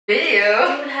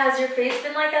Video? Dude, has your face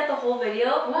been like that the whole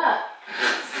video? What?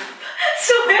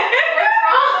 Swear. What's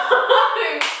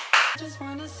wrong? Just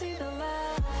wanna see the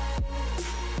light.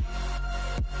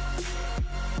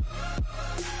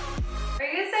 Are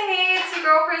you gonna say, hey, it's your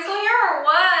girl Crystal here or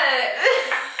what?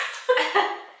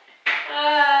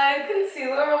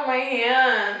 Concealer on my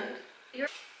hand. It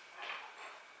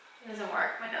doesn't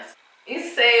work, my nose. You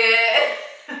say it.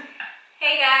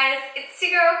 Hey guys, it's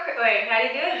your girl. Wait, how do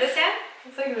you do it? This hand?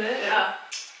 It's like this. Oh.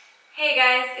 Hey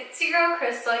guys, it's your girl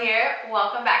Crystal here.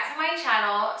 Welcome back to my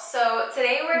channel. So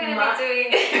today we're gonna be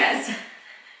doing this.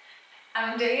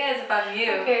 I'm doing it as about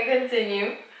you. Okay,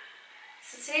 continue.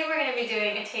 So today we're gonna be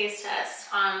doing a taste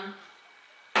test on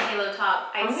Halo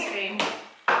Top ice cream.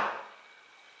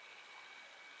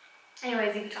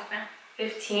 Anyways, you can talk now.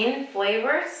 15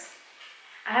 flavors.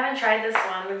 I haven't tried this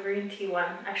one, the green tea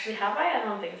one. Actually, have I? I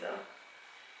don't think so.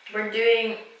 We're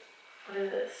doing, what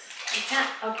is this? I can't,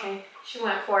 okay. She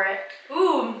went for it.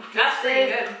 Ooh, that's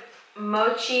pretty good.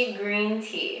 Mochi green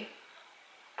tea.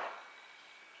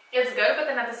 It's good, but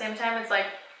then at the same time, it's like,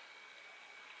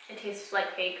 it tastes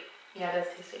like fake. Yeah, it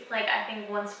does taste fake. Like, I think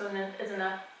 1 spoon is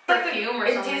enough. Like Perfume or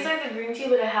it something. tastes like the green tea,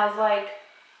 but it has like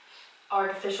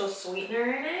artificial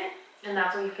sweetener in it, and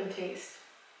that's what you can taste.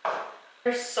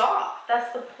 They're soft.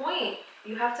 That's the point.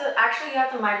 You have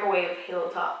to microwave Halo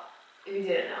Top. If you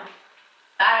didn't know.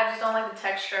 I just don't like the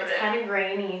texture of it. It's kind of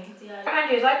grainy. Yeah. What kind of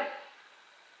tastes like?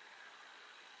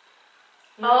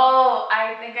 Oh,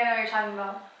 I think I know what you're talking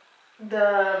about.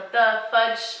 The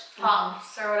Fudge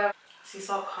Pops or whatever. sea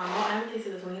salt caramel. I haven't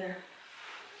tasted this one either.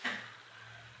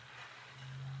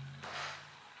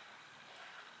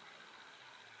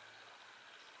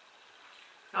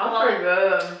 That was pretty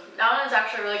good. That one is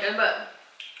actually really good, but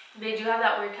they do have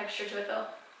that weird texture to it though.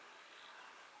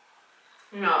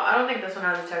 No, I don't think this one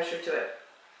has a texture to it.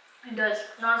 It does.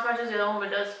 Not as much as the other one,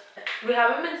 but it does. We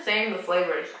haven't been saying the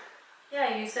flavors.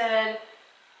 Yeah, you said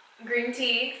green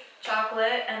tea,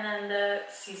 chocolate, and then the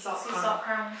Sea salt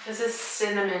caramel. This is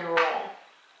cinnamon roll.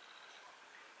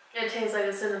 It tastes like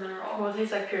a cinnamon roll. Well, it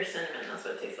tastes like pure cinnamon. That's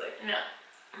what it tastes like. Yeah.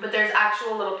 But there's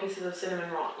actual little pieces of cinnamon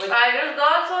roll. Like, I just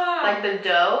got some. like the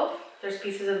dough. There's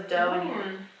pieces of dough in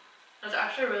here. It's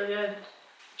actually really good.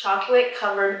 Chocolate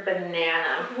covered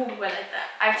banana. Ooh, I like that.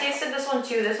 I've tasted this one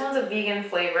too. This one's a vegan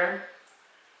flavor.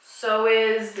 So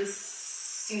is the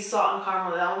sea salt and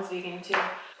caramel. That one's vegan too.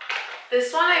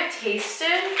 This one I've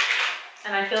tasted,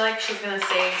 and I feel like she's gonna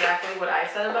say exactly what I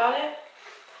said about it.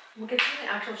 Look at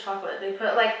the actual chocolate. They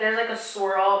put like, there's like a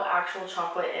swirl of actual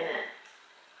chocolate in it.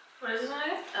 What is this one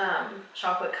again?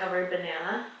 Chocolate covered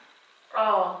banana.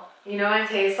 Oh. You know what it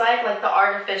tastes like? Like the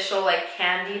artificial like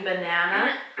candy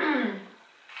banana.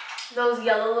 Those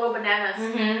yellow little bananas.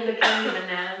 The candy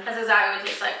banana. That's exactly what it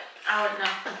tastes like. I would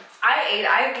know.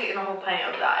 I've eaten a whole pint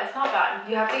of that. It's not bad.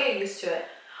 You have to get used to it.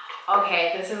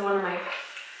 Okay, this is one of my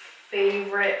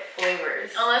favorite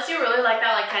flavors. Unless you really like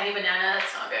that like candy banana,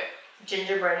 that's not good.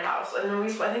 Gingerbread house. And then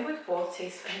I think we both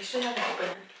taste. I actually haven't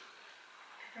opened it.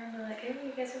 Everyone like, hey,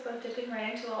 you guys are both dipping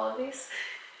right into all of these.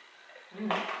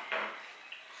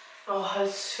 Oh,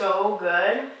 it's so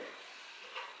good.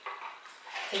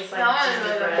 Tastes like That one is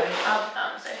really gingerbread. good.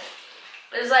 I'll say.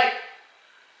 It's like,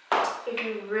 if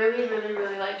you really, really,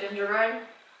 really like gingerbread,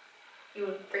 you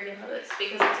would freaking love this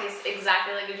because it tastes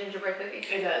exactly like a gingerbread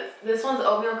cookie. It does. This one's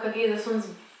oatmeal cookie. This one's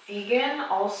vegan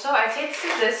also. I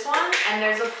tasted this one, and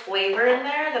there's a flavor in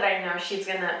there that I know she's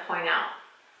gonna point out.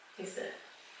 Taste it.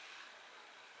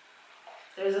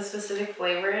 There's a specific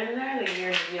flavor in there that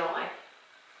you don't like.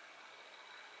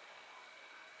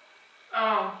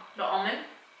 Oh, the almond?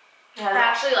 Yeah, I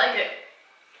actually like it.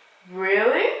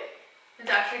 really? It's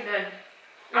actually good.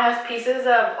 It has pieces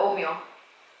of oatmeal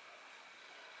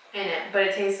in it, but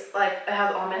it tastes like it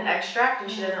has almond extract,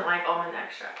 and she doesn't like almond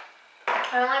extract.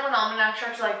 I don't like when almond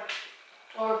extract's like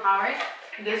overpowering.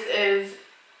 This is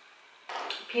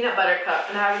peanut butter cup,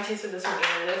 and I haven't tasted this one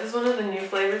either. This is one of the new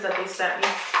flavors that they sent me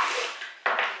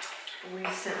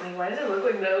recently. Why does it look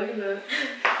like that? Look at that.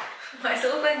 Why does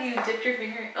it look like you dipped your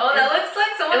finger? Oh, that looks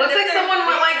like someone. It looks like someone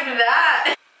went like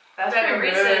that. That's like a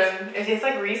pretty Reese's. good. It tastes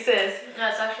like Reese's. No,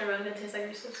 it's actually really good. It tastes like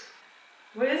Reese's.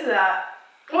 What is that?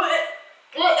 What is that?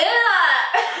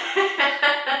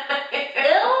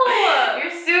 Ew!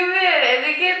 You're stupid. I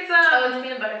think it's Oh, it's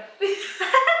peanut butter.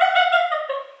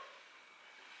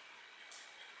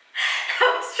 I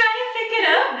was trying to pick it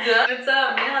up. It's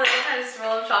you know how they had a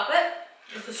swirl of chocolate?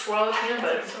 It's a swirl of peanut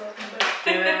butter. It's a swirl of peanut butter.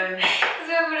 Good. Because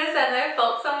when I said that, I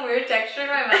felt some weird texture in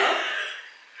my mouth.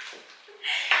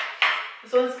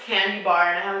 This one's candy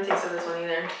bar, and I haven't tasted this one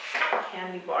either.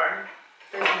 Candy bar.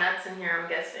 There's nuts in here, I'm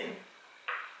guessing.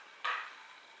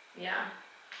 Yeah.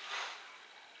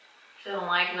 She doesn't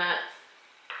like nuts.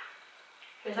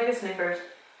 It's like a Snickers.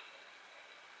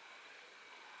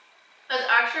 That's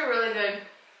actually really good.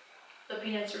 The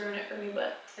peanuts ruin it for me,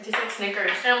 but It tastes like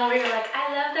Snickers. and I'm over here like,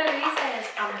 I love the Reese's.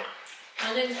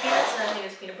 I think it's peanuts and I think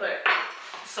it's peanut butter.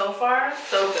 So far,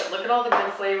 so good. Look at all the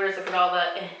good flavors. Look at all the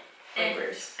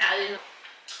flavors.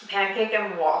 Pancake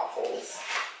and waffles.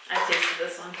 I tasted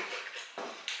this one.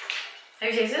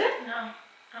 Have you tasted it? No.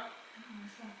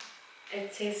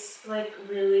 It tastes like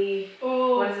really.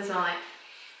 Ooh. What does it smell like?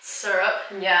 Syrup.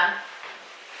 Yeah.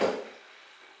 It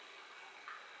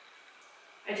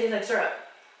tastes like syrup.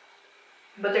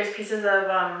 But there's pieces of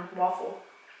waffle.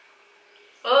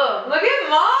 Oh. Look at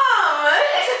Mom!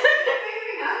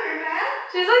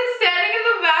 She's like standing in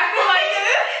the back and like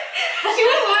she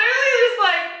was literally just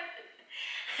like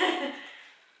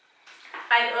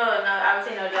I would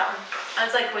say no to that one.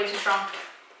 That's like way too strong.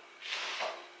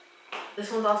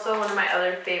 This one's also one of my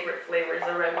other favorite flavors,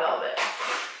 the red velvet.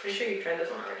 Pretty sure you tried this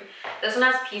one already. This one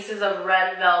has pieces of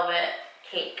red velvet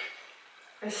cake.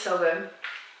 It's so good.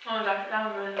 Oh my gosh, that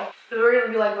was really good. People were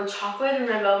gonna be like, well, chocolate and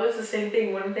red velvet is the same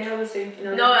thing. Wouldn't they have the same?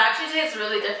 No, it actually tastes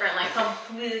really different. Like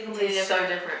completely it tastes different. so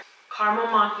different. Caramel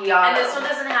macchiato. And this one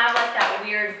doesn't have like that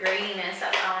weird graininess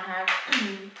that one had.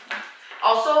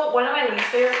 Also, one of my least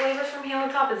favorite flavors from Halo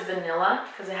Top is vanilla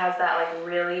because it has that like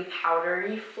really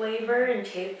powdery flavor and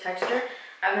texture.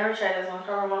 I've never tried this one,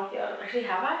 caramel macchiato. Actually,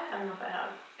 have I? I don't know if I have.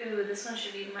 Ooh, this one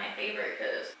should be my favorite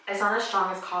because It's not as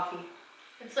strong as coffee.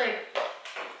 it's like,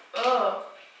 oh,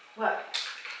 What?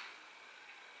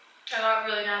 I got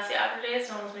really nasty aftertaste.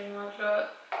 It almost made me want to throw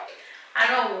up. I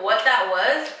don't know what that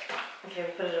was, Okay,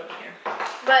 we'll put it over here.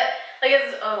 but like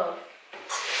it's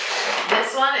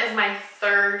This one is my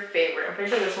third favorite. I'm pretty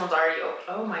sure this one's already open.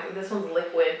 Oh my, this one's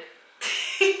liquid.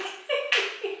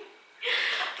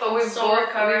 But we've So both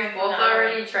recovering from that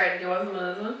already tried. Do you want some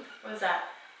of this one? What's that?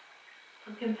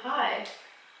 Pumpkin pie.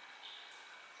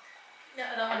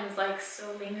 Yeah, that one's like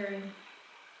so lingering.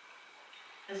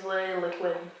 It's literally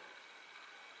liquid.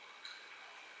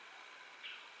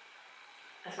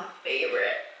 That's my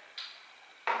favorite.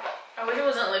 I wish it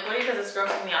wasn't liquidy because it's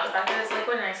grossing me out. The fact that it's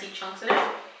liquid and I see chunks in it.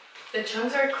 The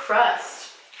chunks are crust.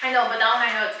 I know, but that one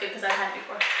I know it's good because I've had it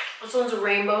before. This one's a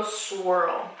rainbow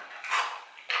swirl.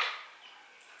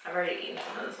 I've already eaten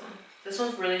some of this one. This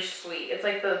one's really sweet. It's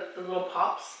like the little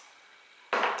pops.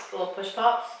 The little push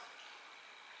pops.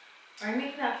 Why are you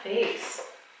making that face?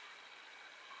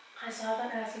 I still have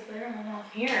that nasty flavor in my mouth.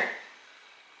 Here.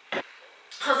 I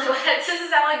was like, what? This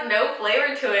doesn't have like no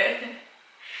flavor to it.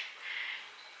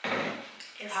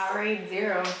 It's Powerade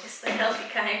Zero. It's the healthy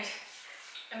kind.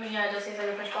 I mean, yeah, it just tastes like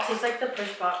a push pop. Tastes like the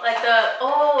push pop. Like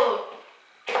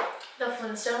the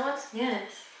Flintstone ones?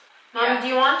 Yes. Mom, Yeah. do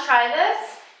you want to try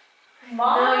this?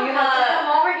 Mom, No, you have to come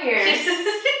over here.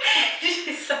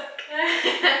 She's so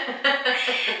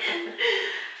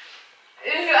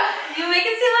You make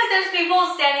it seem like there's people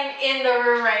standing in the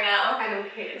room right now. I don't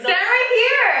care. Stand right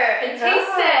here and No, taste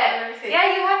I've never it. tasted Yeah,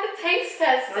 you have to taste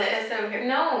test I'll it. taste it over here.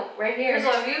 No, right here. First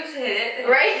of all, if you hit it,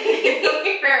 Right here.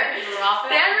 drop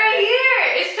it. Stand right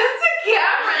here. It's just a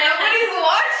camera. Nobody's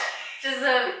watching. Just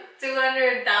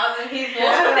 200,000 people.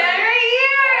 Stand right I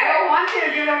here. don't want you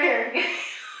to do it over here.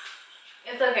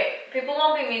 It's okay. People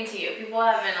won't be mean to you. People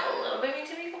have been a little bit mean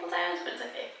to me a couple times, but it's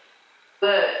okay.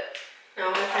 But No,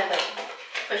 I'm gonna try the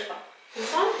push pop.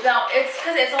 this one? No, it's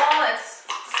because it's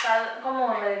como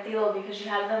derretido because you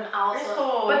have them out.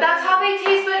 So. But that's how they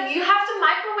taste. But you have to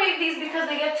microwave these because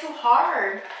they get too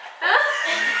hard.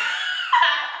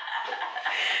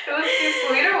 It was too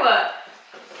sweet or what?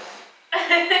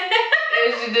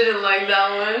 If she didn't like that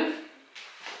one.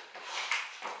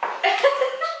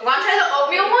 Want to try the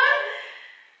oatmeal one?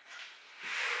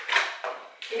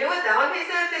 You know what that one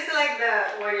tastes like? It tastes like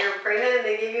when you're pregnant and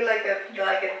they give you like a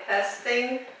test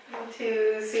thing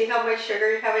to see how much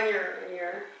sugar you have in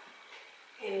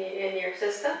your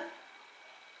system.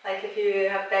 Like if you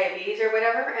have diabetes or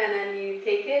whatever, and then you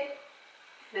take it,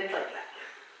 and it's like that.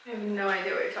 I have no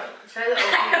idea what you're talking about. Try the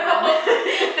oatmeal one.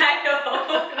 I know.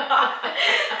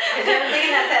 I've never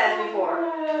taken that test before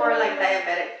for like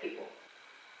diabetic people.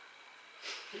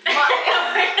 We're just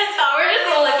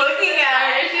Looking at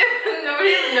her.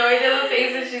 Nobody has no idea the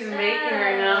faces she's making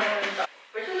right now.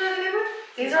 Which one are the good ones?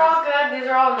 These are all good. These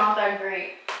are all not that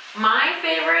great. My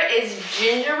favorite is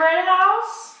gingerbread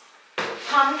house,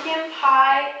 pumpkin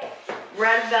pie,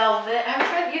 red velvet.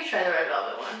 You've tried the red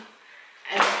velvet one.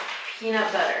 And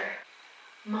peanut butter.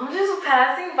 Mom's just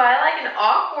passing by like an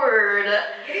awkward.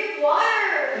 Get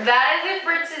water! That is it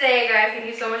for today, guys. Thank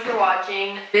you so much for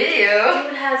watching. Video.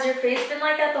 Dude, has your face been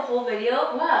like that the whole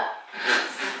video? What?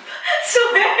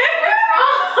 Swear. What's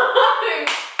wrong?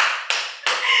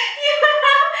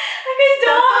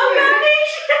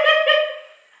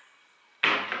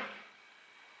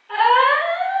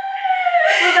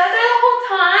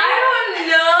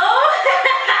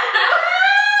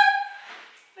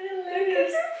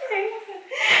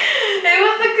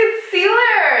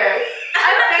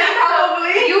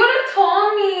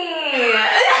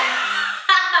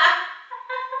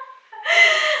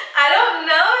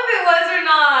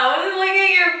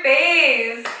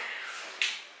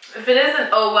 If it isn't,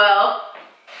 oh well.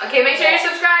 Okay, make sure you're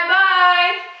subscribed.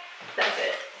 Bye. That's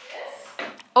it.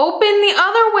 Open the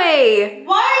other way.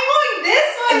 Why are you going this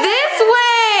way? This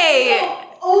way.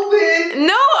 Open.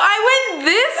 No, I went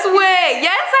this way.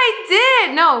 Yes, I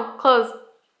did. No, close.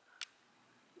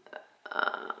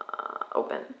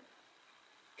 Open.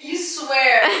 You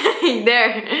swear.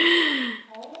 There.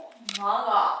 Oh my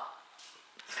god.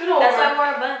 Scoot over. That's why I wore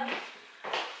a bun.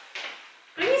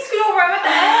 What do you mean scoot over? I'm at the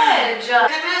edge. 10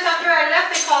 minutes after I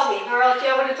left, they called me. Or else I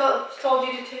would have told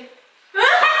you to take.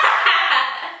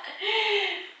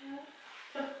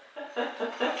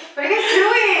 What are you guys